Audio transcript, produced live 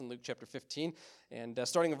Luke chapter 15, and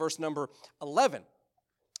starting in verse number 11.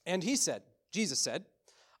 And Jesus said,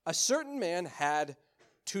 a certain man had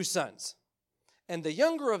 2 sons. And the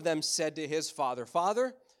younger of them said to his father,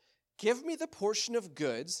 Father, give me the portion of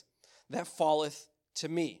goods that falleth to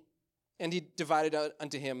me. And he divided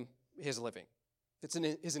unto him his living. It's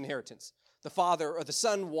his inheritance. The father or the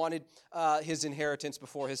son wanted his inheritance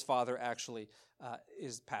before his father actually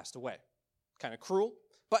is passed away. Kind of cruel,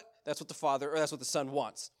 but that's what the son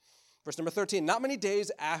wants. Verse number 13, not many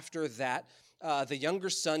days after that, the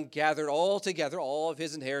younger son gathered all together, all of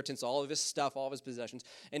his inheritance, all of his stuff, all of his possessions,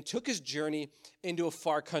 and took his journey into a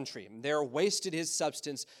far country. And there wasted his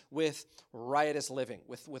substance with riotous living,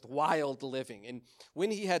 with wild living. And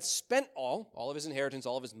when he had spent all of his inheritance,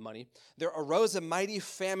 all of his money, there arose a mighty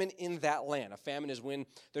famine in that land. A famine is when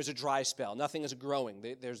there's a dry spell. Nothing is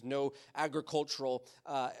growing. There's no agriculture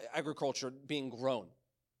being grown.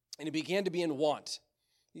 And he began to be in want.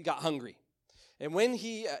 He got hungry. And when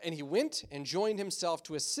he went and joined himself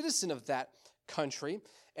to a citizen of that country,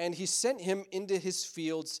 and he sent him into his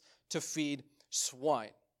fields to feed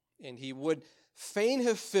swine. And he would fain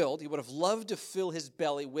have he would have loved to fill his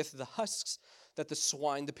belly with the husks that the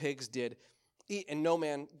swine, the pigs, did eat, and no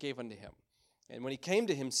man gave unto him. And when he came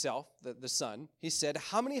to himself, the son, he said,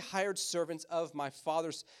 how many hired servants of my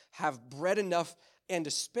father's have bread enough and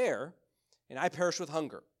to spare, and I perish with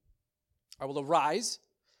hunger? I will arise,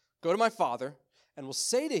 go to my father, and will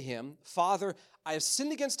say to him, Father, I have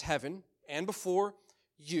sinned against heaven and before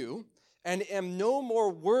you, and am no more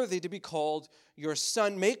worthy to be called your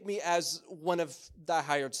son. Make me as one of thy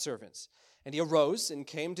hired servants. And he arose and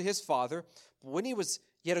came to his father. But when he was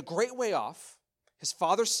yet a great way off, his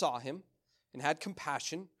father saw him and had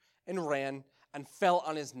compassion and ran and fell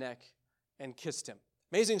on his neck and kissed him.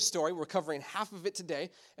 Amazing story. We're covering half of it today,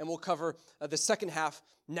 and we'll cover the second half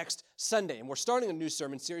next Sunday. And we're starting a new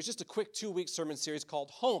sermon series, just a quick 2-week sermon series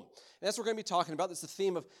called Home. And that's what we're going to be talking about. That's the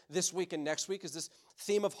theme of this week and next week is this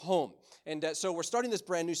theme of home. And so we're starting this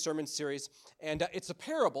brand new sermon series, and it's a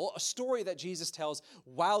parable, a story that Jesus tells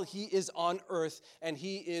while he is on earth, and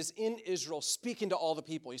he is in Israel speaking to all the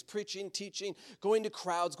people. He's preaching, teaching, going to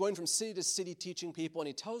crowds, going from city to city, teaching people. And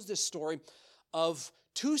he tells this story of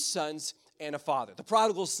 2 sons and a father. The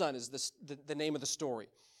prodigal son is the name of the story.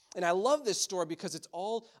 And I love this story because it's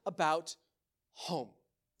all about home.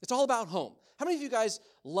 It's all about home. How many of you guys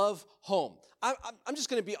love home? I'm just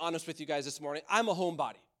going to be honest with you guys this morning. I'm a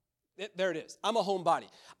homebody. There it is. I'm a homebody.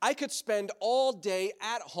 I could spend all day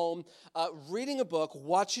at home reading a book,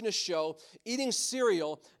 watching a show, eating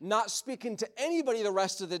cereal, not speaking to anybody the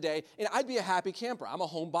rest of the day, and I'd be a happy camper. I'm a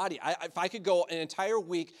homebody. If I could go an entire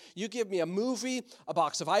week, you give me a movie, a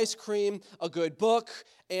box of ice cream, a good book,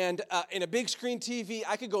 and a big screen TV,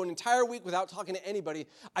 I could go an entire week without talking to anybody.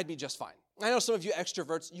 I'd be just fine. I know some of you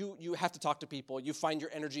extroverts, you have to talk to people. You find your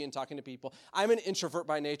energy in talking to people. I'm an introvert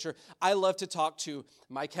by nature. I love to talk to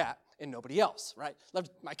my cat and nobody else, right? Love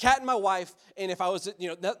my cat and my wife, and if I was,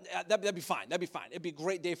 that'd be fine. That'd be fine. It'd be a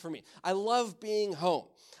great day for me. I love being home.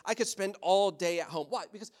 I could spend all day at home. Why?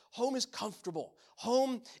 Because home is comfortable.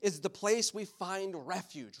 Home is the place we find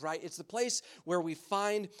refuge, right? It's the place where we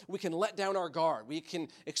can let down our guard. We can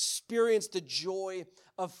experience the joy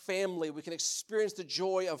of family. We can experience the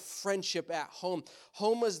joy of friendship at home.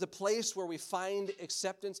 Home is the place where we find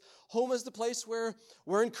acceptance. Home is the place where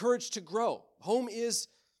we're encouraged to grow. Home is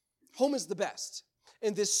the best.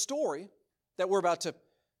 And this story that we're about to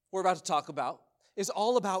talk about is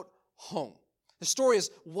all about home. The story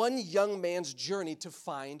is one young man's journey to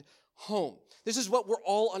find home. This is what we're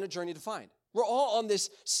all on a journey to find. We're all on this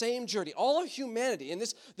same journey, all of humanity. And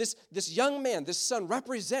this young man, this son,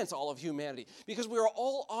 represents all of humanity because we are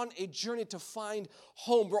all on a journey to find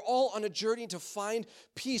home. We're all on a journey to find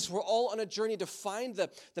peace. We're all on a journey to find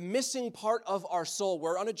the missing part of our soul.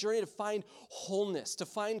 We're on a journey to find wholeness, to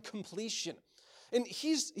find completion. And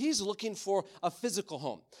he's looking for a physical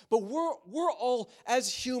home. But we're all,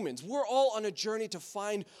 as humans, we're all on a journey to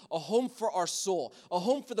find a home for our soul, a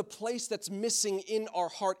home for the place that's missing in our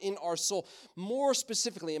heart, in our soul. More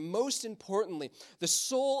specifically, and most importantly, the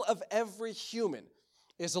soul of every human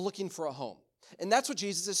is looking for a home. And that's what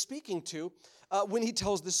Jesus is speaking to when he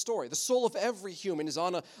tells this story. The soul of every human is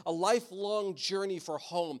on a lifelong journey for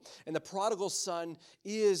home. And the prodigal son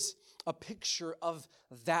is a picture of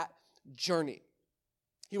that journey.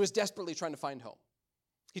 He was desperately trying to find home.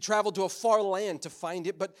 He traveled to a far land to find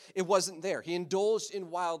it, but it wasn't there. He indulged in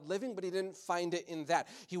wild living, but he didn't find it in that.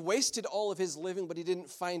 He wasted all of his living, but he didn't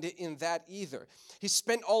find it in that either. He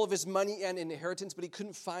spent all of his money and inheritance, but he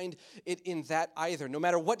couldn't find it in that either. No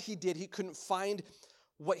matter what he did, he couldn't find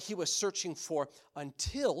what he was searching for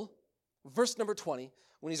until verse number 20,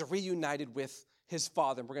 when he's reunited with his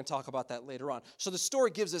father. And we're going to talk about that later on. So the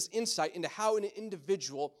story gives us insight into how an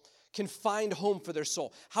individual can find home for their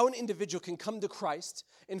soul, how an individual can come to Christ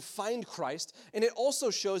and find Christ. And it also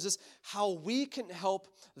shows us how we can help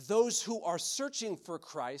those who are searching for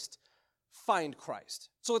Christ find Christ.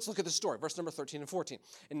 So let's look at the story, verse number 13 and 14.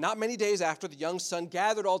 And not many days after, the young son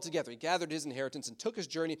gathered all together. He gathered his inheritance and took his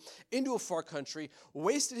journey into a far country,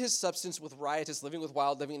 wasted his substance with riotous living, with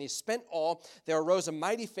wild living, and he spent all. There arose a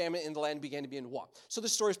mighty famine in the land and began to be in want. So the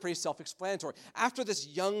story is pretty self-explanatory. After this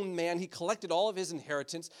young man, he collected all of his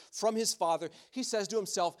inheritance from his father. He says to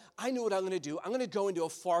himself, I know what I'm going to do. I'm going to go into a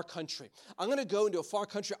far country. I'm going to go into a far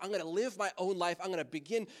country. I'm going to live my own life. I'm going to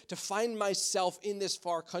begin to find myself in this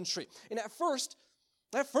far country. And at first,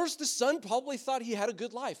 the son probably thought he had a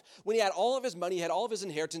good life. When he had all of his money, he had all of his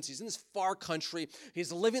inheritance, he's in this far country,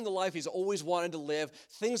 he's living the life he's always wanted to live,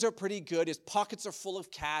 things are pretty good, his pockets are full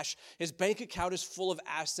of cash, his bank account is full of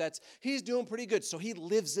assets, he's doing pretty good, so he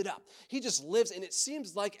lives it up. He just lives, and it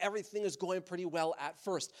seems like everything is going pretty well at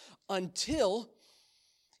first, until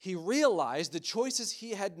he realized the choices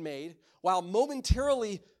he had made, while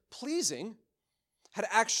momentarily pleasing, had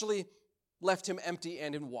actually left him empty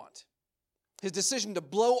and in want. His decision to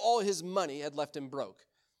blow all his money had left him broke.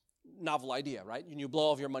 Novel idea, right? When you blow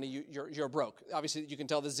all of your money, you're broke. Obviously, you can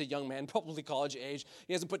tell this is a young man, probably college age.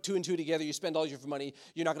 He hasn't put two and two together. You spend all your money,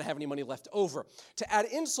 you're not going to have any money left over. To add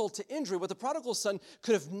insult to injury, what the prodigal son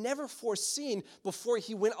could have never foreseen before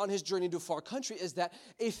he went on his journey to a far country is that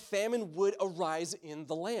a famine would arise in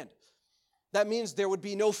the land. That means there would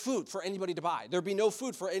be no food for anybody to buy. There'd be no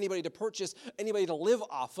food for anybody to purchase, anybody to live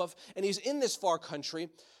off of. And he's in this far country,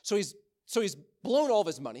 so he's blown all of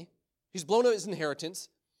his money. He's blown his inheritance.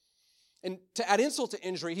 And to add insult to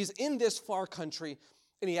injury, he's in this far country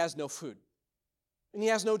and he has no food. And he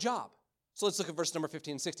has no job. So let's look at verse number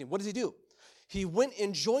 15 and 16. What does he do? He went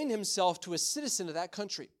and joined himself to a citizen of that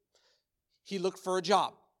country. He looked for a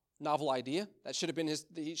job. Novel idea. That should have been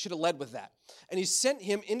he should have led with that. And he sent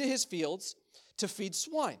him into his fields to feed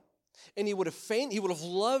swine. And he would have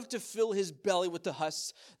loved to fill his belly with the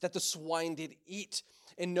husks that the swine did eat,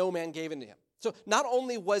 and no man gave unto him. So not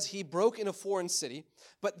only was he broke in a foreign city,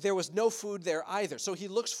 but there was no food there either. So he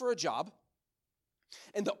looks for a job,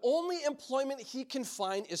 and the only employment he can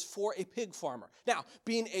find is for a pig farmer. Now,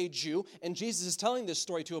 being a Jew, and Jesus is telling this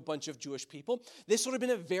story to a bunch of Jewish people, this would have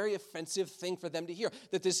been a very offensive thing for them to hear,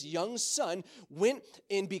 that this young son went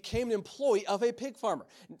and became an employee of a pig farmer.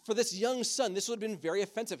 For this young son, this would have been very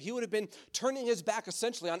offensive. He would have been turning his back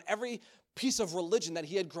essentially on every piece of religion that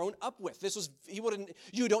he had grown up with.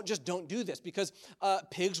 You don't do this, because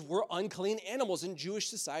pigs were unclean animals in Jewish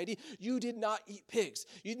society. You did not eat pigs.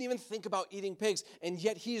 You didn't even think about eating pigs. And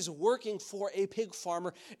yet he is working for a pig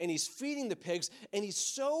farmer, and he's feeding the pigs, and he's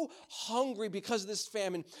so hungry because of this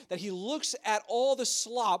famine that he looks at all the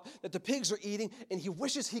slop that the pigs are eating, and he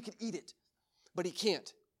wishes he could eat it, but he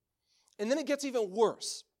can't. And then it gets even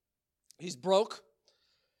worse. He's broke.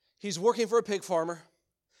 He's working for a pig farmer.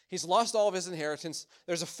 He's lost all of his inheritance.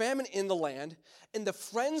 There's a famine in the land. And the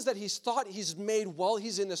friends that he's thought he's made while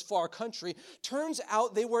he's in this far country, turns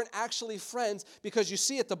out they weren't actually friends, because you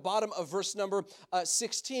see at the bottom of verse number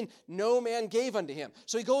 16, no man gave unto him.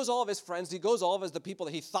 So he goes all of his friends, he goes all of the people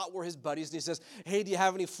that he thought were his buddies, and he says, hey, do you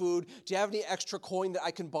have any food? Do you have any extra coin that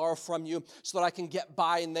I can borrow from you so that I can get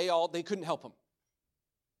by? And they couldn't help him.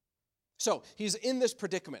 So he's in this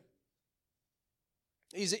predicament.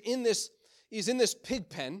 He's in this pig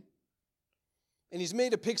pen, and he's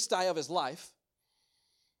made a pigsty of his life,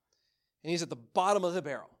 and he's at the bottom of the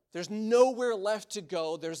barrel. There's nowhere left to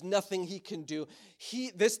go. There's nothing he can do.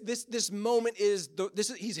 This moment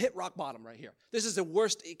he's hit rock bottom right here. This is the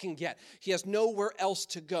worst it can get. He has nowhere else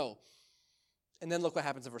to go. And then look what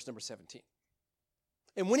happens in verse number 17.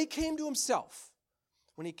 And when he came to himself,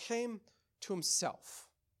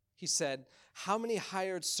 he said, how many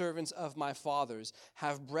hired servants of my father's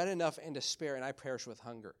have bread enough and to spare, and I perish with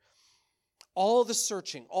hunger? All the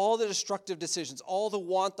searching, all the destructive decisions, all the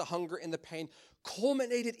want, the hunger, and the pain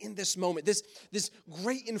culminated in this moment, this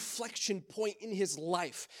great inflection point in his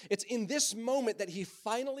life. It's in this moment that he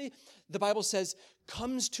finally, the Bible says,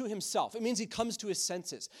 comes to himself. It means he comes to his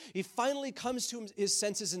senses. He finally comes to his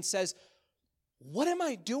senses and says, what am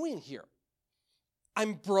I doing here?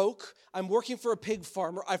 I'm broke. I'm working for a pig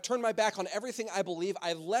farmer. I've turned my back on everything I believe.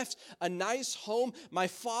 I left a nice home. My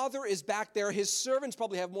father is back there. His servants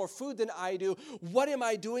probably have more food than I do. What am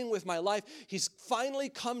I doing with my life? He's finally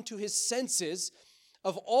come to his senses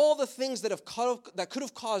of all the things that could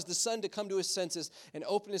have caused the son to come to his senses and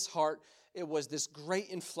open his heart. It was this great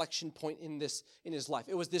inflection point in his life.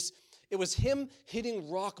 It was this It was him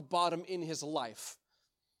hitting rock bottom in his life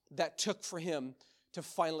that took for him to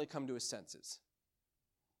finally come to his senses.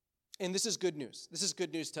 And this is good news. This is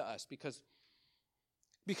good news to us because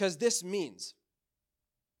this means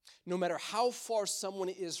no matter how far someone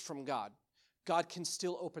is from God, God can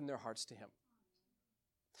still open their hearts to him.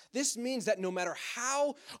 This means that no matter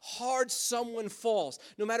how hard someone falls,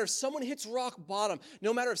 no matter if someone hits rock bottom,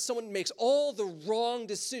 no matter if someone makes all the wrong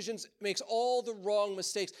decisions, makes all the wrong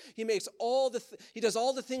mistakes, he does all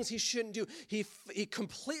the things he shouldn't do, he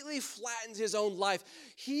completely flattens his own life,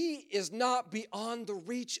 he is not beyond the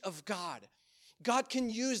reach of God. God can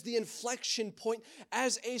use the inflection point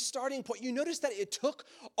as a starting point. You notice that it took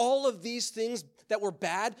all of these things that were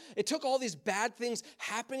bad, it took all these bad things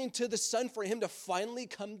happening to the son for him to finally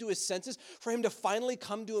come to his senses, for him to finally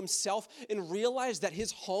come to himself and realize that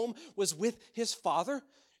his home was with his father.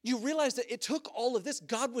 You realize that it took all of this.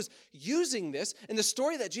 God was using this. And the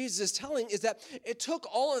story that Jesus is telling is that it took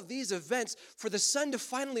all of these events for the son to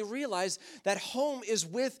finally realize that home is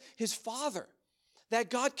with his father. That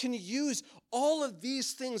God can use all of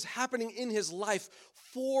these things happening in his life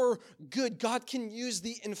for good. God can use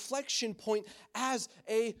the inflection point as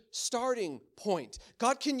a starting point.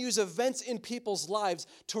 God can use events in people's lives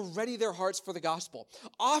to ready their hearts for the gospel.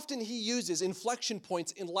 Often he uses inflection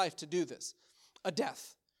points in life to do this. A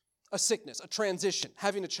death, a sickness, a transition,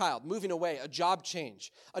 having a child, moving away, a job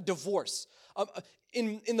change, a divorce.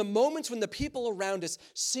 In the moments when the people around us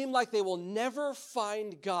seem like they will never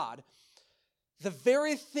find God, the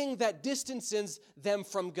very thing that distances them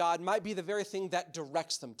from God might be the very thing that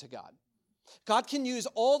directs them to God. God can use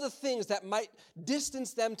all the things that might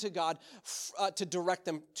distance them to God to direct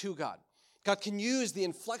them to God. God can use the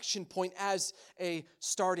inflection point as a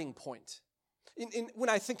starting point. When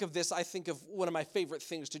I think of this, I think of one of my favorite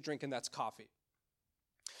things to drink, and that's coffee.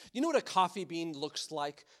 You know what a coffee bean looks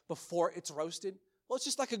like before it's roasted? Well, it's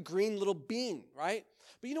just like a green little bean, right?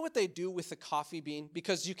 But you know what they do with the coffee bean?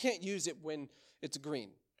 Because you can't use it when it's green.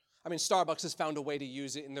 I mean, Starbucks has found a way to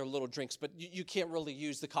use it in their little drinks, but you can't really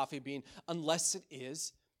use the coffee bean unless it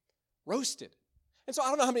is roasted. And so I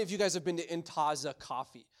don't know how many of you guys have been to Intaza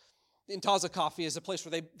Coffee. Intaza Coffee is a place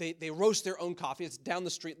where they roast their own coffee. It's down the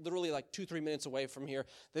street, literally like 2-3 minutes away from here.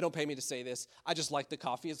 They don't pay me to say this. I just like the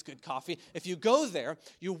coffee. It's good coffee. If you go there,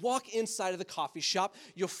 you walk inside of the coffee shop,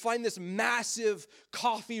 you'll find this massive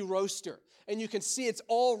coffee roaster. And you can see it's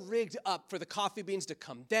all rigged up for the coffee beans to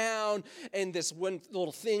come down. And this one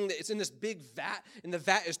little thing, it's in this big vat. And the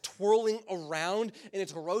vat is twirling around. And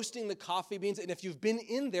it's roasting the coffee beans. And if you've been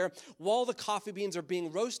in there while the coffee beans are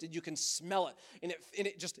being roasted, you can smell it. And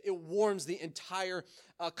it warms the entire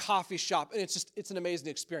coffee shop. And it's an amazing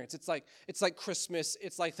experience. It's like Christmas.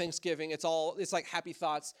 It's like Thanksgiving. It's like happy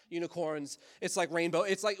thoughts, unicorns. It's like rainbow.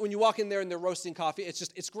 It's like when you walk in there and they're roasting coffee,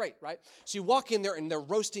 it's great, right? So you walk in there and they're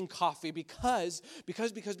roasting coffee because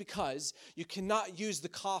you cannot use the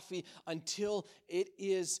coffee until it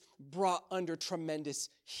is brought under tremendous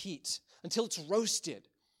heat, until it's roasted.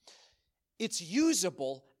 It's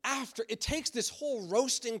usable after. It takes this whole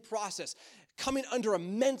roasting process, coming under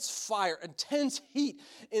immense fire, intense heat,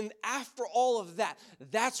 and after all of that,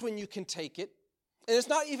 that's when you can take it. And it's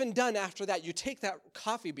not even done after that. You take that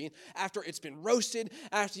coffee bean after it's been roasted,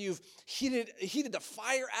 after you've heated the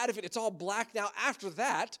fire out of it, it's all black now. After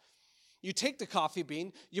that, you take the coffee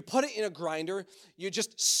bean, you put it in a grinder, you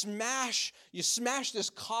smash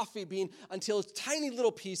this coffee bean until it's tiny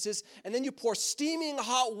little pieces, and then you pour steaming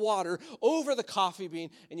hot water over the coffee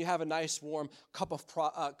bean, and you have a nice warm cup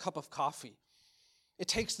of coffee. It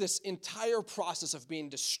takes this entire process of being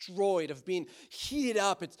destroyed, of being heated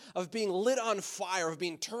up, of being lit on fire, of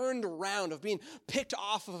being turned around, of being picked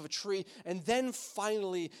off of a tree, and then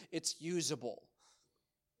finally it's usable.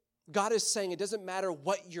 God is saying it doesn't matter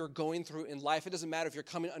what you're going through in life. It doesn't matter if you're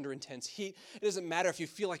coming under intense heat. It doesn't matter if you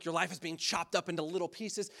feel like your life is being chopped up into little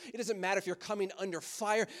pieces. It doesn't matter if you're coming under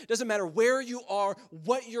fire. It doesn't matter where you are,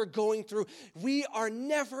 what you're going through. We are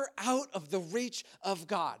never out of the reach of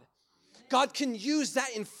God. God can use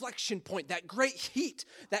that inflection point, that great heat,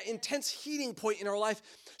 that intense heating point in our life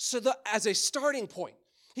as a starting point.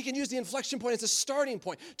 He can use the inflection point as a starting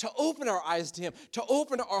point to open our eyes to Him, to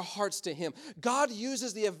open our hearts to Him. God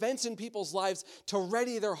uses the events in people's lives to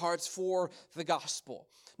ready their hearts for the gospel.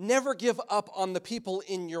 Never give up on the people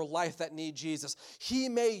in your life that need Jesus. He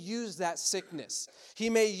may use that sickness. He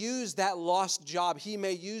may use that lost job. He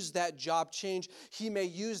may use that job change. He may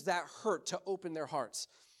use that hurt to open their hearts.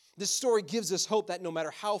 This story gives us hope that no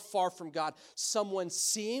matter how far from God someone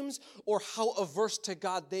seems or how averse to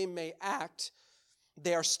God they may act,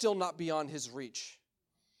 they are still not beyond His reach.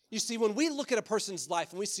 You see, when we look at a person's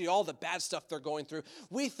life and we see all the bad stuff they're going through,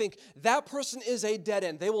 we think that person is a dead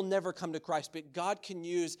end. They will never come to Christ, but God can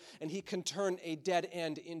use and he can turn a dead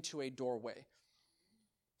end into a doorway.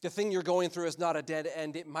 The thing you're going through is not a dead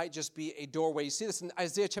end. It might just be a doorway. You see this in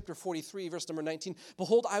Isaiah chapter 43, verse number 19.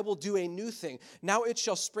 Behold, I will do a new thing. Now it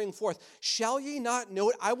shall spring forth. Shall ye not know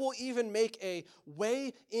it? I will even make a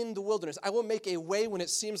way in the wilderness. I will make a way when it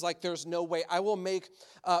seems like there's no way. I will make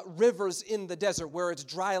rivers in the desert. Where it's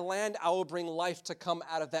dry land, I will bring life to come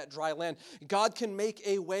out of that dry land. God can make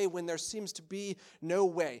a way when there seems to be no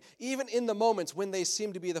way. Even in the moments when they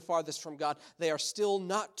seem to be the farthest from God, they are still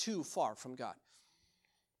not too far from God.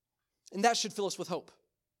 And that should fill us with hope.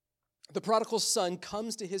 The prodigal son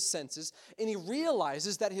comes to his senses and he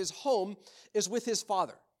realizes that his home is with his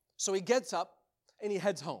father. So he gets up and he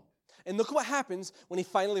heads home. And look what happens when he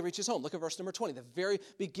finally reaches home. Look at verse number 20, the very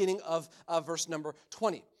beginning of verse number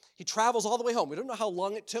 20. He travels all the way home. We don't know how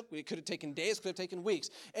long it took. It could have taken days, could have taken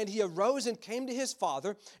weeks. And he arose and came to his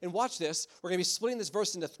father. And watch this. We're going to be splitting this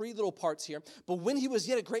verse into 3 little parts here. But when he was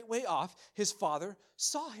yet a great way off, his father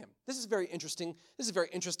saw him. This is very interesting. This is a very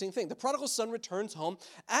interesting thing. The prodigal son returns home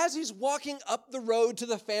as he's walking up the road to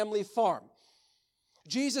the family farm.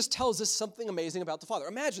 Jesus tells us something amazing about the father.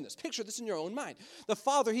 Imagine this. Picture this in your own mind. The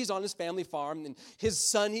father, he's on his family farm, and his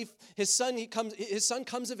son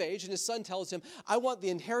comes of age, and his son tells him, I want the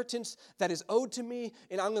inheritance that is owed to me,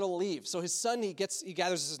 and I'm going to leave. So his son, he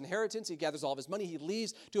gathers his inheritance, he gathers all of his money, he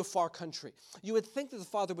leaves to a far country. You would think that the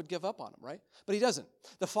father would give up on him, right? But he doesn't.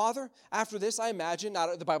 The father, after this, I imagine,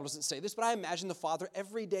 the Bible doesn't say this, but I imagine the father,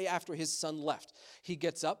 every day after his son left, he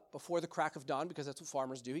gets up before the crack of dawn, because that's what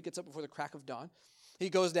farmers do. He gets up before the crack of dawn. He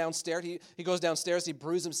goes downstairs. He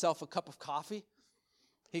brews himself a cup of coffee.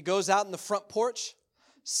 He goes out in the front porch,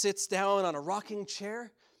 sits down on a rocking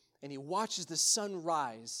chair, and he watches the sun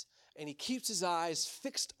rise, and he keeps his eyes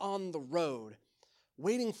fixed on the road,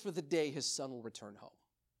 waiting for the day his son will return home.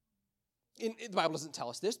 The Bible doesn't tell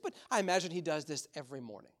us this, but I imagine he does this every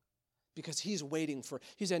morning because he's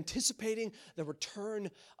anticipating the return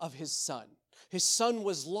of his son. His son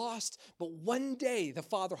was lost, but one day the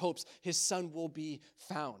father hopes his son will be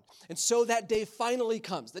found. And so that day finally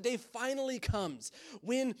comes. The day finally comes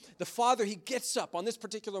when the father, he gets up on this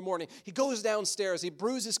particular morning. He goes downstairs. He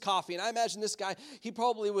brews his coffee. And I imagine this guy, he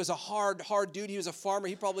probably was a hard dude. He was a farmer.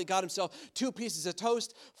 He probably got himself 2 pieces of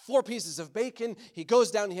toast, 4 pieces of bacon. He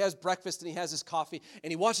goes down, he has breakfast, and he has his coffee.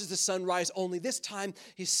 And he watches the sun rise. Only this time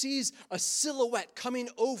he sees a silhouette coming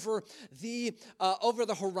over the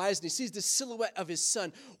horizon. He sees the silhouette of his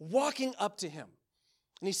son walking up to him.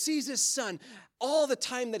 And he sees his son all the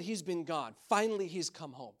time that he's been gone. Finally, he's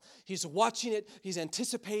come home. He's watching it. He's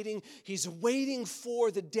anticipating. He's waiting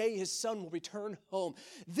for the day his son will return home.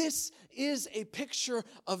 This is a picture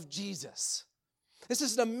of Jesus. This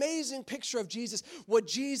is an amazing picture of Jesus, what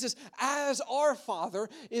Jesus, as our Father,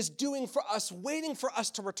 is doing for us, waiting for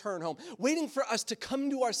us to return home, waiting for us to come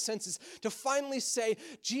to our senses, to finally say,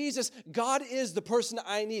 Jesus, God is the person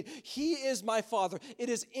I need. He is my Father. It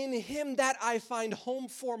is in him that I find home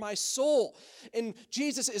for my soul. And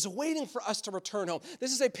Jesus is waiting for us to return home.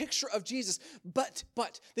 This is a picture of Jesus, but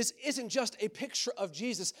this isn't just a picture of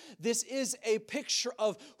Jesus. This is a picture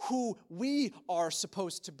of who we are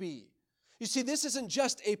supposed to be. You see, this isn't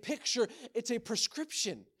just a picture, it's a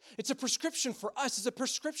prescription. It's a prescription for us. It's a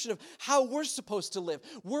prescription of how we're supposed to live.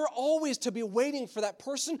 We're always to be waiting for that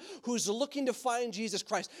person who's looking to find Jesus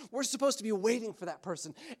Christ. We're supposed to be waiting for that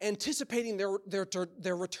person, anticipating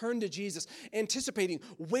their return to Jesus, anticipating,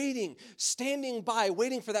 waiting, standing by,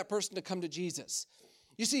 waiting for that person to come to Jesus.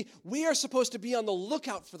 You see, we are supposed to be on the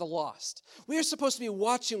lookout for the lost. We are supposed to be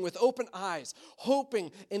watching with open eyes,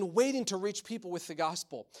 hoping and waiting to reach people with the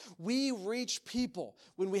gospel. We reach people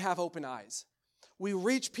when we have open eyes. We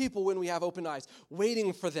reach people when we have open eyes,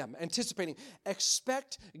 waiting for them, anticipating.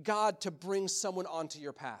 Expect God to bring someone onto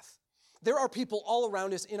your path. There are people all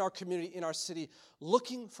around us in our community, in our city,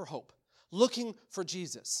 looking for hope, looking for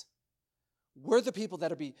Jesus. We're the people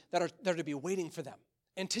that are to be waiting for them,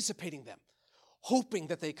 anticipating them, hoping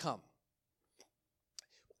that they come.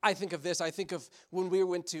 I think of this. I think of when we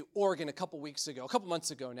went to Oregon a couple months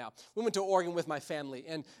ago now. We went to Oregon with my family,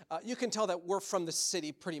 and you can tell that we're from the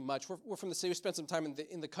city pretty much. We're from the city. We spent some time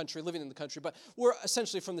in the country, living in the country, but we're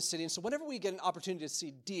essentially from the city. And so whenever we get an opportunity to see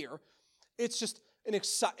deer, it's just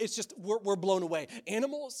we're blown away.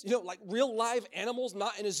 Animals, like real live animals,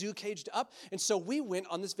 not in a zoo caged up. And so we went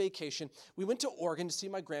on this vacation. We went to Oregon to see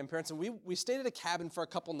my grandparents, and we stayed at a cabin for a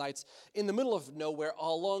couple nights in the middle of nowhere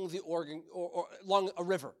along the Oregon, or along a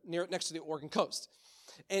river next to the Oregon coast.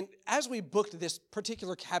 And as we booked this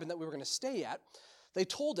particular cabin that we were going to stay at, They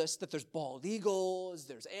told us that there's bald eagles,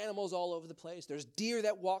 there's animals all over the place, there's deer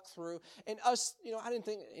that walk through, and us, I didn't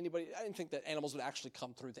think that animals would actually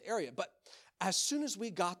come through the area. But as soon as we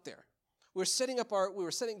got there, putting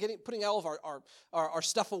all of our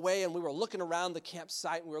stuff away, and we were looking around the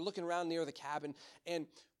campsite, and we were looking around near the cabin, and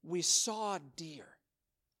we saw deer.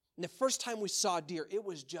 And the first time we saw deer, it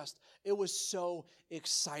was so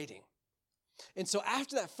exciting. And so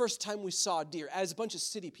after that first time we saw deer, as a bunch of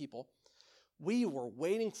city people, we were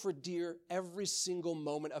waiting for deer every single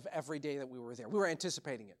moment of every day that we were there. We were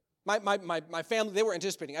anticipating it. My family, they were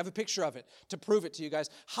anticipating. I have a picture of it to prove it to you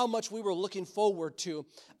guys, how much we were looking forward to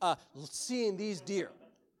seeing these deer.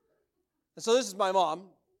 And so this is my mom,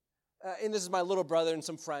 and this is my little brother and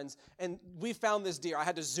some friends, and we found this deer. I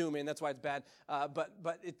had to zoom in, that's why it's bad.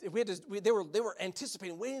 They were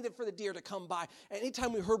anticipating, waiting for the deer to come by. And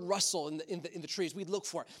anytime we heard rustle in the trees, we'd look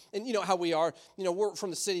for it. And you know how we are. We're from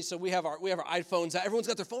the city, so we have our iPhones. Everyone's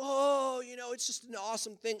got their phone. Oh, it's just an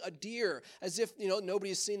awesome thing, a deer, as if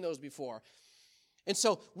nobody's seen those before. And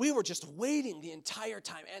so we were just waiting the entire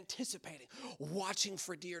time, anticipating, watching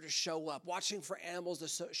for deer to show up, watching for animals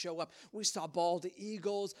to show up. We saw bald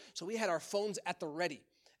eagles, so we had our phones at the ready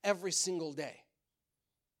every single day.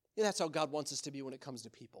 And that's how God wants us to be when it comes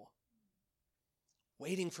to people.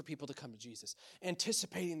 Waiting for people to come to Jesus,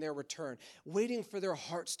 anticipating their return, waiting for their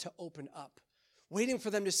hearts to open up, waiting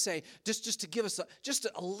for them to say, just to give us just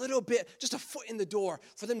a little bit, just a foot in the door,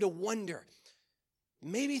 for them to wonder,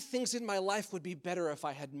 maybe things in my life would be better if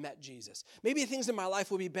I had met Jesus. Maybe things in my life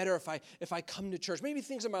would be better if I come to church. Maybe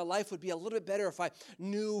things in my life would be a little bit better if I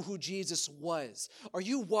knew who Jesus was. Are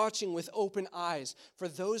you watching with open eyes for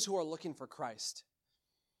those who are looking for Christ?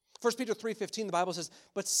 1 Peter 3:15, the Bible says,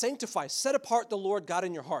 "But sanctify, set apart the Lord God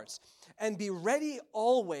in your hearts, and be ready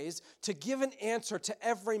always to give an answer to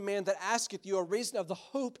every man that asketh you a reason of the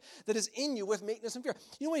hope that is in you with meekness and fear."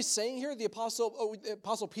 You know what he's saying here? The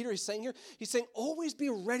Apostle Peter, he's saying here, he's saying, always be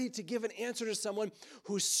ready to give an answer to someone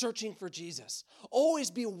who's searching for Jesus.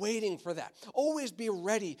 Always be waiting for that. Always be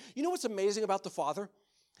ready. You know what's amazing about the Father?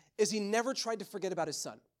 Is he never tried to forget about his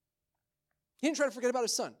son. He didn't try to forget about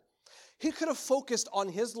his son. He could have focused on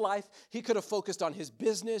his life. He could have focused on his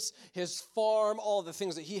business, his farm, all the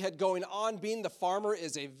things that he had going on. Being the farmer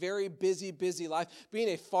is a very busy life. Being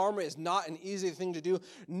a farmer is not an easy thing to do.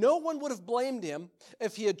 No one would have blamed him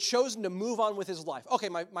if he had chosen to move on with his life. Okay,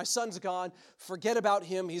 my son's gone. Forget about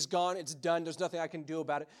him. He's gone. It's done. There's nothing I can do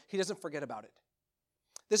about it. He doesn't forget about it.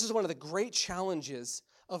 This is one of the great challenges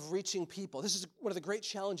of reaching people. This is one of the great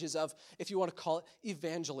challenges of, if you want to call it,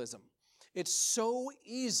 evangelism. It's so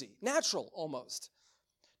easy, natural almost,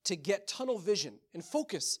 to get tunnel vision and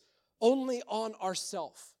focus only on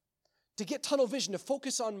ourselves. To get tunnel vision, to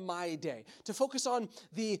focus on my day, to focus on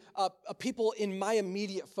the people in my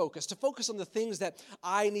immediate focus, to focus on the things that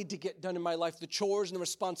I need to get done in my life, the chores and the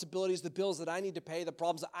responsibilities, the bills that I need to pay, the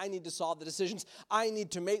problems that I need to solve, the decisions I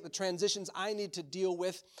need to make, the transitions I need to deal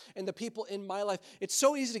with, and the people in my life. It's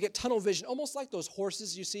so easy to get tunnel vision, almost like those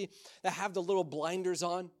horses you see that have the little blinders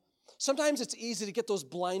on. Sometimes it's easy to get those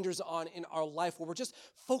blinders on in our life where we're just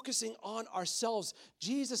focusing on ourselves.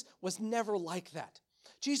 Jesus was never like that.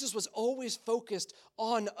 Jesus was always focused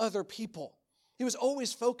on other people. He was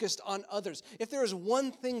always focused on others. If there is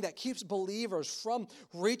one thing that keeps believers from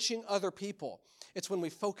reaching other people, it's when we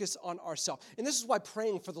focus on ourselves. And this is why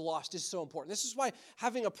praying for the lost is so important. This is why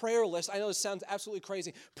having a prayer list, I know this sounds absolutely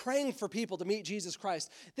crazy, praying for people to meet Jesus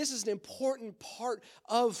Christ, this is an important part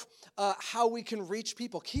of how we can reach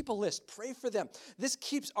people. Keep a list. Pray for them. This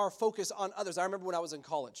keeps our focus on others. I remember when I was in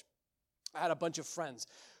college, I had a bunch of friends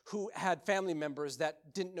who had family members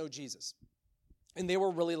that didn't know Jesus. And they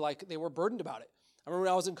were really they were burdened about it. I remember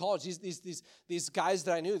when I was in college, these guys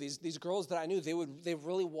that I knew, these girls that I knew, they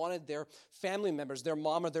really wanted their family members, their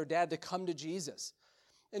mom or their dad, to come to Jesus.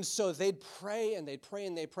 And so they'd pray and they'd pray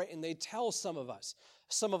and they'd pray, and they'd tell some of us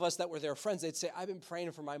that were their friends, they'd say, "I've been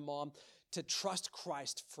praying for my mom to trust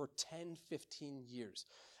Christ for 10, 15 years.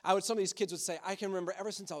 Some of these kids would say, "I can remember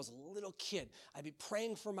ever since I was a little kid, I'd be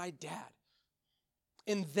praying for my dad."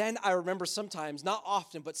 And then I remember sometimes, not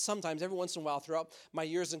often, but sometimes, every once in a while throughout my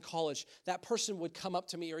years in college, that person would come up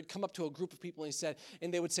to me, or he'd come up to a group of people,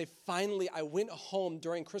 and they would say, "Finally, I went home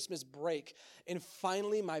during Christmas break, and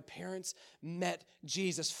finally my parents met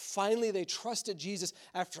Jesus. Finally, they trusted Jesus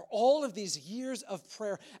after all of these years of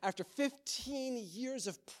prayer. After 15 years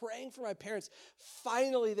of praying for my parents,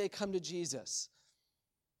 finally they come to Jesus."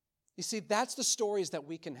 You see, that's the stories that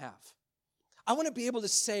we can have. I want to be able to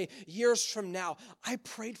say years from now, I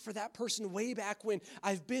prayed for that person way back when.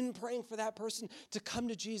 I've been praying for that person to come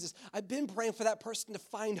to Jesus. I've been praying for that person to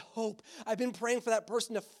find hope. I've been praying for that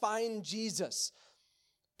person to find Jesus.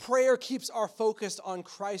 Prayer keeps our focus on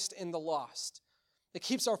Christ and the lost. It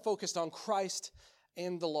keeps our focus on Christ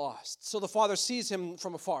and the lost. So the Father sees him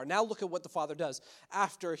from afar. Now look at what the Father does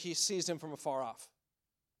after he sees him from afar off.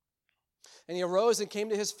 And he arose and came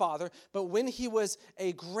to his father, but when he was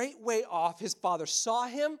a great way off, his father saw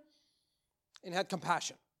him and had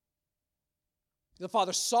compassion. The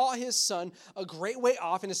father saw his son a great way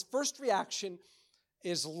off, and his first reaction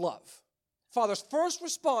is love. Father's first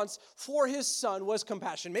response for his son was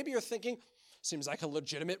compassion. Maybe you're thinking, seems like a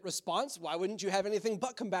legitimate response. Why wouldn't you have anything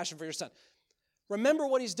but compassion for your son? Remember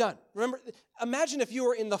what he's done. Imagine if you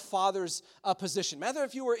were in the father's position. Imagine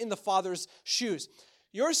if you were in the father's shoes.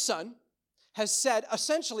 Your son has said,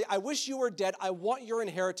 essentially, I wish you were dead. I want your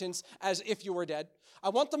inheritance as if you were dead. I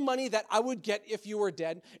want the money that I would get if you were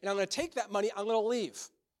dead, and I'm going to take that money, I'm going to leave.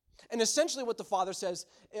 And essentially what the father says,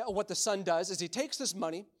 what the son does, is he takes this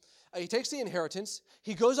money, he takes the inheritance,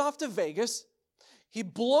 he goes off to Vegas, he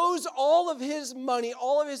blows all of his money,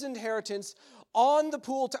 all of his inheritance on the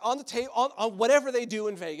pool, on the table, on whatever they do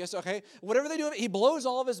in Vegas, okay? Whatever they do, he blows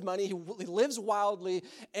all of his money. He lives wildly,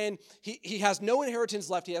 and he has no inheritance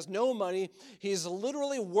left. He has no money. He's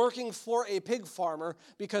literally working for a pig farmer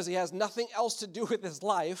because he has nothing else to do with his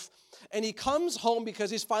life. And he comes home because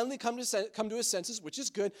he's finally come to his senses, which is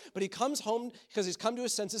good, but he comes home because he's come to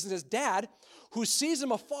his senses, and his dad, who sees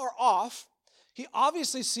him afar off, he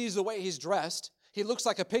obviously sees the way he's dressed. He looks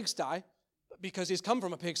like a pigsty because he's come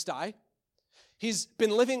from a pigsty. He's been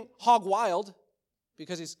living hog wild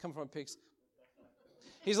because he's come from a pig.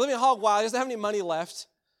 He's living hog wild. He doesn't have any money left.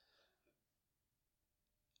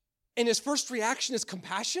 And his first reaction is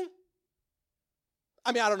compassion.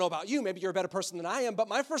 I mean, I don't know about you. Maybe you're a better person than I am. But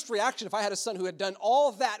my first reaction, if I had a son who had done all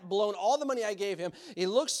of that, blown all the money I gave him, he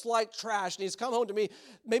looks like trash, and he's come home to me,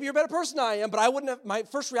 maybe you're a better person than I am, but my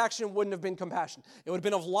first reaction wouldn't have been compassion. It would have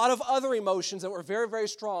been a lot of other emotions that were very, very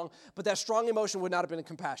strong, but that strong emotion would not have been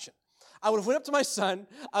compassion. I would have went up to my son.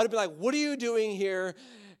 I would have been like, what are you doing here?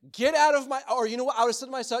 Get out of my, or you know what? I would have said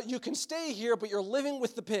to my son, you can stay here, but you're living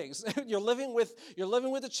with the pigs. You're living with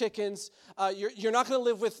the chickens. You're not going to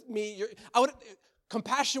live with me.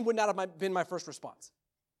 Compassion would not have been my first response.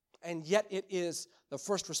 And yet it is the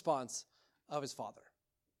first response of his father.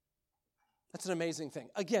 That's an amazing thing.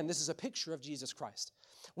 Again, this is a picture of Jesus Christ.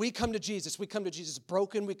 We come to Jesus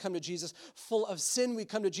broken. We come to Jesus full of sin. We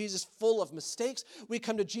come to Jesus full of mistakes. We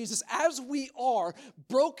come to Jesus as we are,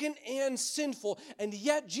 broken and sinful. And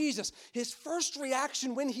yet Jesus, his first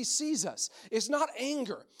reaction when he sees us is not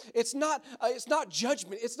anger. It's not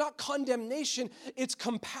judgment. It's not condemnation. It's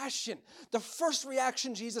compassion. The first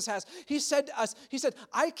reaction Jesus has, he said to us,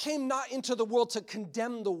 I came not into the world to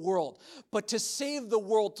condemn the world, but to save the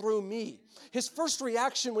world through me. His first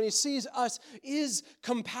reaction when he sees us is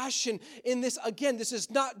compassion. In this, again, this is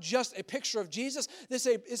not just a picture of Jesus. This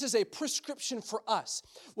is a prescription for us.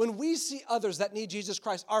 When we see others that need Jesus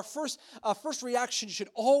Christ, our first reaction should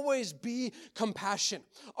always be compassion.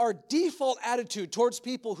 Our default attitude towards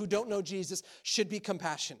people who don't know Jesus should be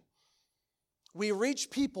compassion. We reach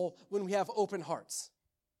people when we have open hearts.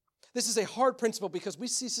 This is a hard principle because we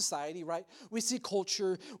see society, right? We see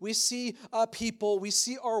culture, we see people, we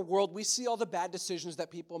see our world, we see all the bad decisions that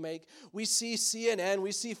people make. We see CNN,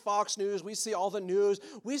 we see Fox News, we see all the news,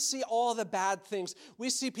 we see all the bad things. We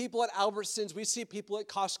see people at Albertsons, we see people at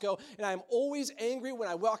Costco, and I'm always angry when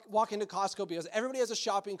I walk into Costco because everybody has a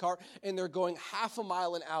shopping cart and they're going half a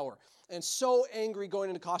mile an hour. And so angry going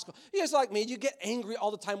into Costco. You guys like me, you get angry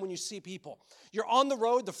all the time when you see people. You're on the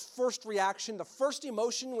road, the first reaction, the first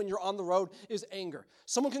emotion when you're on the road is anger.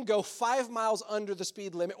 Someone can go 5 miles under the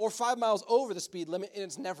speed limit or 5 miles over the speed limit, and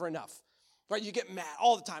it's never enough. Right? You get mad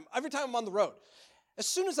all the time, every time I'm on the road. As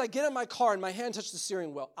soon as I get in my car and my hand touches the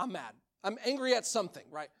steering wheel, I'm mad. I'm angry at something,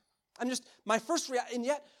 right? My first reaction, and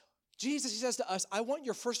yet, Jesus, he says to us, I want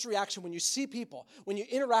your first reaction when you see people, when you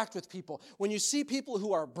interact with people, when you see people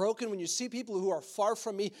who are broken, when you see people who are far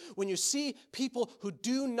from me, when you see people who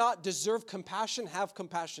do not deserve compassion, have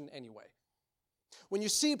compassion anyway. When you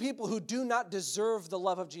see people who do not deserve the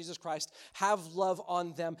love of Jesus Christ, have love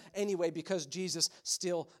on them anyway because Jesus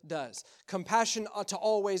still does. Compassion ought to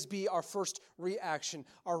always be our first reaction.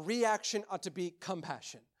 Our reaction ought to be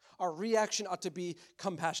compassion. Our reaction ought to be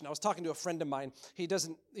compassion. I was talking to a friend of mine.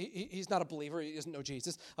 He's not a believer. He doesn't know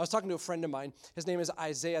Jesus. I was talking to a friend of mine. His name is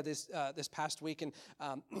Isaiah this past week, and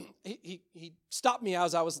he stopped me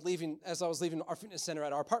as I was leaving our fitness center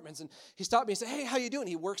at our apartments, and he stopped me and said, "Hey, how you doing?"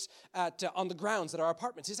 He works on the grounds at our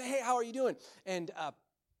apartments. He said, "Hey, how are you doing?" And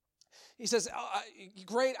He says,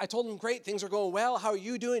 great. I told him, great, things are going well. How are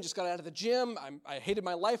you doing? Just got out of the gym. I hated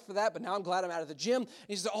my life for that, but now I'm glad I'm out of the gym. And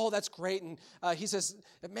he says, oh, that's great. And he says,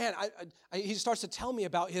 man, he starts to tell me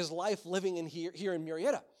about his life living in here in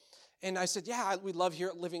Murrieta. And I said, yeah, we love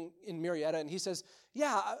here living in Murrieta. And he says,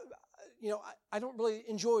 yeah, I don't really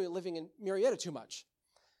enjoy living in Murrieta too much.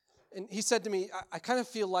 And he said to me, I kind of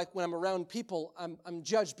feel like when I'm around people, I'm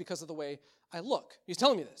judged because of the way I look. He's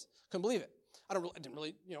telling me this. Couldn't believe it. I didn't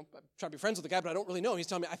really, I'm trying to be friends with the guy, but I don't really know. He's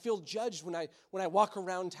telling me I feel judged when I walk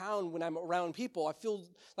around town, when I'm around people. I feel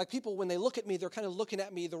like people, when they look at me, they're kind of looking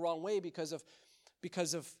at me the wrong way because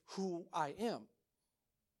of who I am.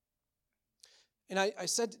 And I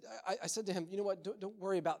said to him, you know what? Don't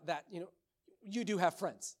worry about that. You do have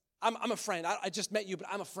friends. I'm a friend. I just met you, but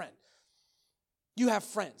I'm a friend. You have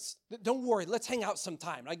friends. Don't worry. Let's hang out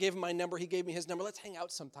sometime. I gave him my number. He gave me his number. Let's hang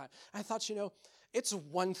out sometime. I thought, it's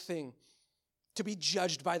one thing to be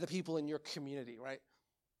judged by the people in your community, right?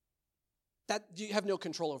 That you have no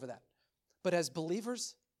control over that. But as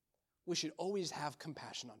believers, we should always have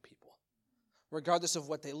compassion on people, regardless of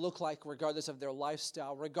what they look like, regardless of their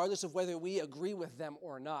lifestyle, regardless of whether we agree with them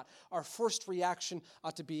or not. Our first reaction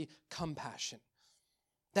ought to be compassion.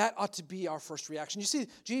 That ought to be our first reaction. You see,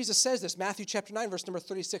 Jesus says this, Matthew chapter 9, verse number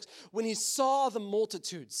 36. When he saw the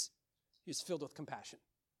multitudes, he was filled with compassion.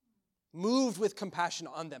 Moved with compassion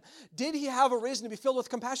on them. Did he have a reason to be filled with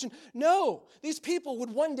compassion? No. These people would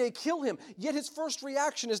one day kill him, yet his first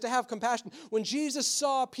reaction is to have compassion. When Jesus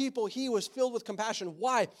saw people, he was filled with compassion.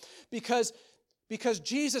 Why? Because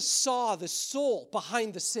Jesus saw the soul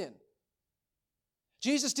behind the sin.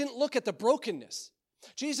 Jesus didn't look at the brokenness.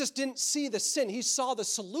 Jesus didn't see the sin. He saw the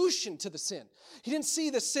solution to the sin. He didn't see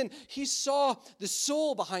the sin. He saw the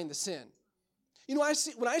soul behind the sin.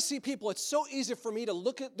 When I see people, it's so easy for me to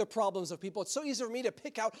look at the problems of people. It's so easy for me to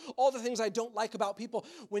pick out all the things I don't like about people.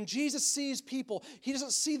 When Jesus sees people, he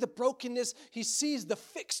doesn't see the brokenness. He sees the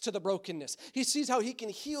fix to the brokenness. He sees how he can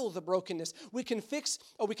heal the brokenness. We can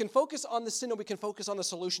focus on the sin, or we can focus on the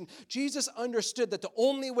solution. Jesus understood that the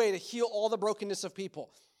only way to heal all the brokenness of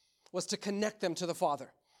people was to connect them to the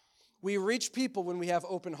Father. We reach people when we have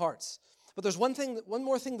open hearts. But there's one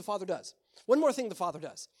more thing the Father does. One more thing the Father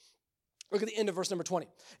does. Look at the end of verse number 20.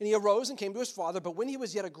 And he arose and came to his father, but when he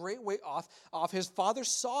was yet a great way off, his father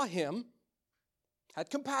saw him, had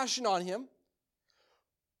compassion on him,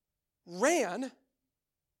 ran,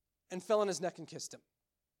 and fell on his neck and kissed him.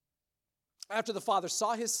 After the father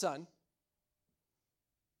saw his son,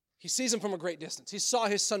 he sees him from a great distance. He saw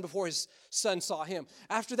his son before his son saw him.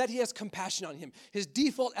 After that, he has compassion on him. His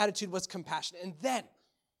default attitude was compassion. And then,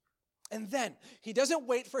 he doesn't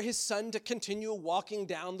wait for his son to continue walking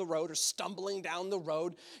down the road or stumbling down the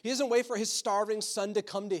road. He doesn't wait for his starving son to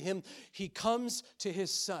come to him. He comes to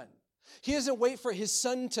his son. He doesn't wait for his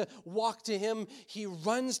son to walk to him. He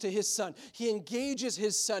runs to his son. He engages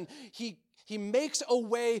his son. He makes a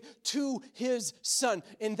way to his son.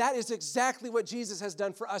 And that is exactly what Jesus has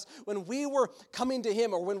done for us. When we were coming to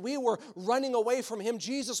him, or when we were running away from him,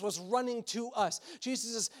 Jesus was running to us.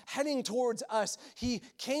 Jesus is heading towards us. He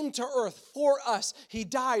came to earth for us. He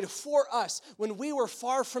died for us. When we were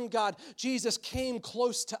far from God, Jesus came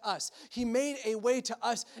close to us. He made a way to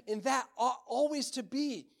us, and that ought always to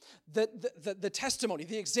be the testimony,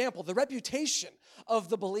 the example, the reputation of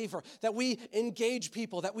the believer, that we engage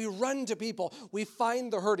people, that we run to people, we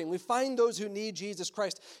find the hurting, we find those who need Jesus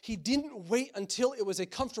Christ. He didn't wait until it was a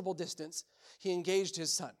comfortable distance. He engaged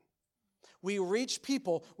his son. We reach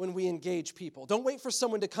people when we engage people. Don't wait for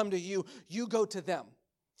someone to come to you. You go to them.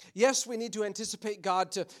 Yes, we need to anticipate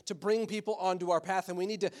God to bring people onto our path, and we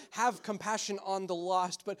need to have compassion on the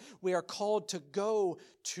lost, but we are called to go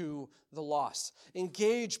to the lost.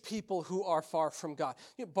 Engage people who are far from God.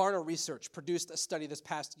 Barna Research produced a study this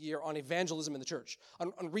past year on evangelism in the church,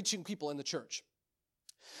 on reaching people in the church.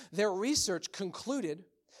 Their research concluded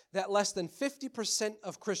that less than 50%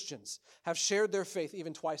 of Christians have shared their faith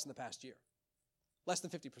even twice in the past year. Less than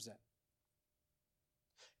 50%.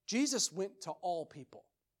 Jesus went to all people,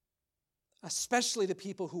 especially the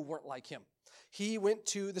people who weren't like him. He went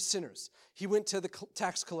to the sinners. He went to the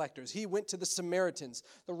tax collectors. He went to the Samaritans,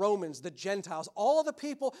 the Romans, the Gentiles, all the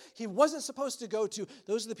people he wasn't supposed to go to.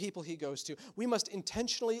 Those are the people he goes to. We must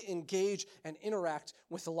intentionally engage and interact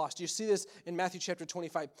with the lost. You see this in Matthew chapter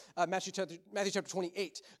 25, Matthew chapter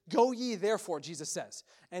 28. Go ye therefore, Jesus says,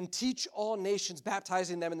 and teach all nations,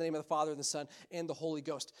 baptizing them in the name of the Father and the Son and the Holy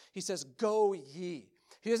Ghost. He says, go ye.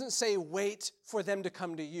 He doesn't say wait for them to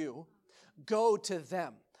come to you. Go to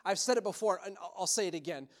them. I've said it before, and I'll say it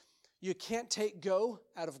again. You can't take go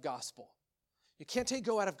out of gospel. You can't take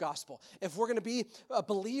go out of gospel. If we're going to be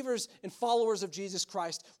believers and followers of Jesus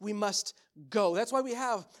Christ, we must go. That's why we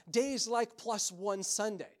have days like Plus One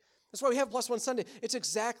Sunday. That's why we have Plus One Sunday. It's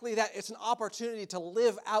exactly that. It's an opportunity to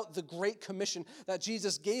live out the Great Commission that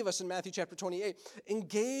Jesus gave us in Matthew chapter 28.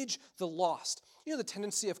 Engage the lost. You know, the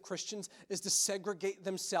tendency of Christians is to segregate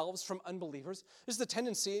themselves from unbelievers. This is the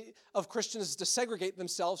tendency of Christians is to segregate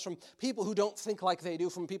themselves from people who don't think like they do,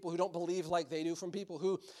 from people who don't believe like they do, from people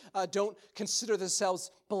who don't consider themselves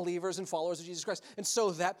believers and followers of Jesus Christ. And so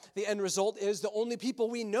that the end result is the only people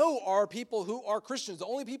we know are people who are Christians. The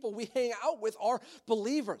only people we hang out with are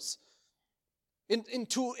believers. And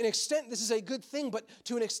to an extent, this is a good thing, but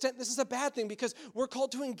to an extent, this is a bad thing because we're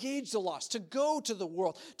called to engage the lost, to go to the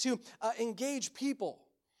world, to engage people.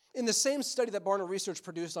 In the same study that Barna Research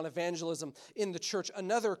produced on evangelism in the church,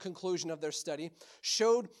 another conclusion of their study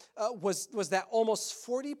showed was that almost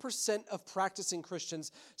 40% of practicing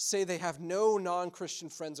Christians say they have no non-Christian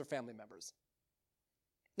friends or family members.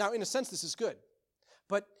 Now, in a sense, this is good,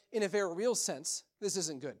 but in a very real sense, this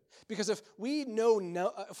isn't good. Because if we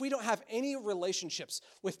don't have any relationships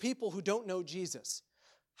with people who don't know Jesus,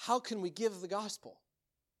 how can we give the gospel?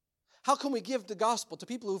 How can we give the gospel to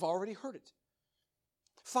people who've already heard it?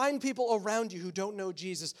 Find people around you who don't know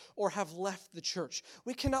Jesus or have left the church.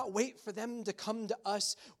 We cannot wait for them to come to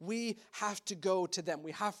us. We have to go to them.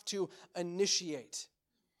 We have to initiate.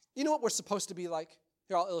 You know what we're supposed to be like?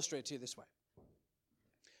 Here, I'll illustrate it to you this way.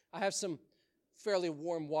 I have some fairly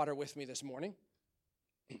warm water with me this morning.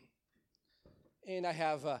 And I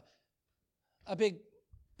have a big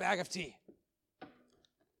bag of tea.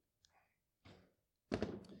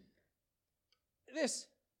 This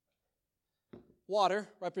water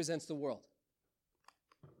represents the world.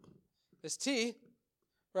 This tea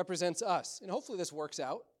represents us. And hopefully this works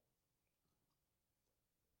out.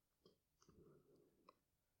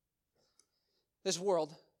 This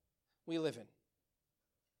world we live in.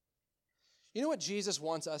 You know what Jesus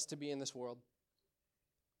wants us to be in this world?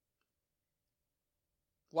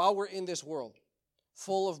 While we're in this world,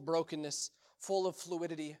 full of brokenness, full of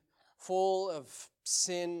fluidity, full of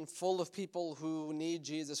sin, full of people who need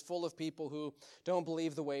Jesus, full of people who don't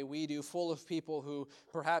believe the way we do, full of people who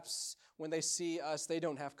perhaps when they see us, they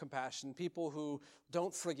don't have compassion, people who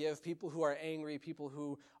don't forgive, people who are angry, people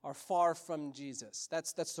who are far from Jesus.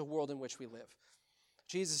 That's the world in which we live.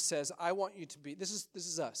 Jesus says, I want you to be, this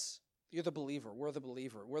is us. You're the believer. We're the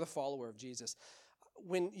believer. We're the follower of Jesus.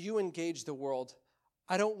 When you engage the world,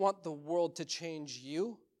 I don't want the world to change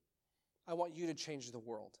you. I want you to change the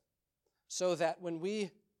world. So that when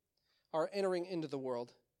we are entering into the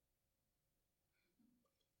world,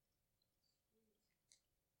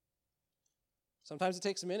 sometimes it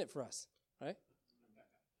takes a minute for us, right?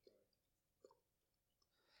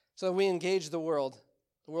 So that we engage the world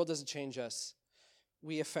doesn't change us.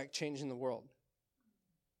 We affect change in the world.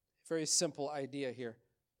 Very simple idea here,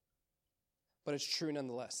 but it's true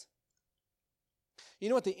nonetheless. You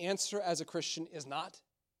know what the answer as a Christian is not?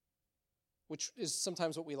 Which is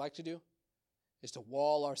sometimes what we like to do, is to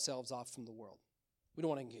wall ourselves off from the world. We don't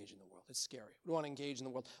want to engage in the world. It's scary. We don't want to engage in the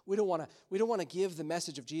world. We don't want to give the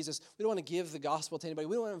message of Jesus. We don't want to give the gospel to anybody.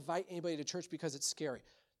 We don't want to invite anybody to church because it's scary.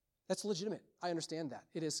 That's legitimate. I understand that.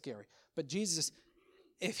 It is scary. But Jesus,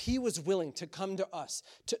 if he was willing to come to us,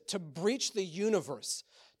 to breach the universe,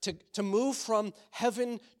 to move from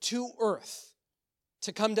heaven to earth,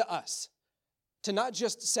 to come to us, to not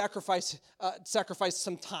just sacrifice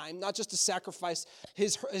some time, not just to sacrifice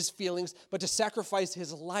his feelings, but to sacrifice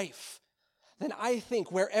his life, then I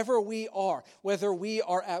think wherever we are, whether we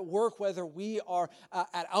are at work, whether we are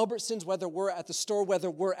at Albertsons, whether we're at the store, whether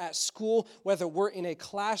we're at school, whether we're in a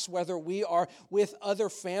class, whether we are with other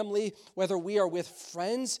family, whether we are with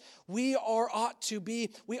friends, we ought to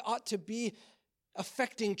be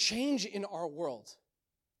affecting change in our world,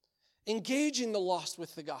 engaging the lost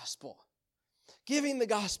with the gospel, giving the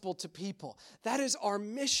gospel to people. That is our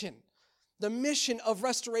mission. The mission of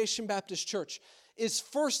Restoration Baptist Church is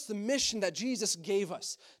first the mission that Jesus gave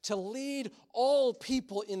us, to lead all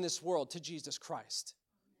people in this world to Jesus Christ.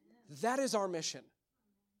 That is our mission.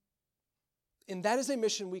 And that is a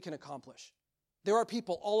mission we can accomplish. There are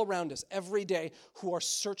people all around us every day who are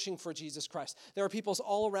searching for Jesus Christ. There are people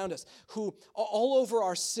all around us who, all over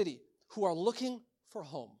our city, who are looking for a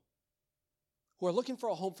home, who are looking for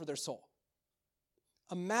a home for their soul.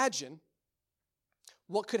 Imagine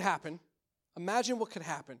what could happen. Imagine what could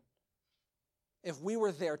happen if we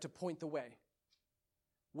were there to point the way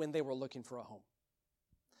when they were looking for a home.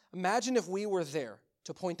 Imagine if we were there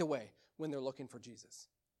to point the way when they're looking for Jesus.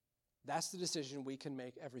 That's the decision we can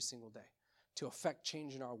make every single day, to affect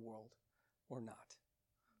change in our world or not.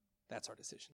 That's our decision.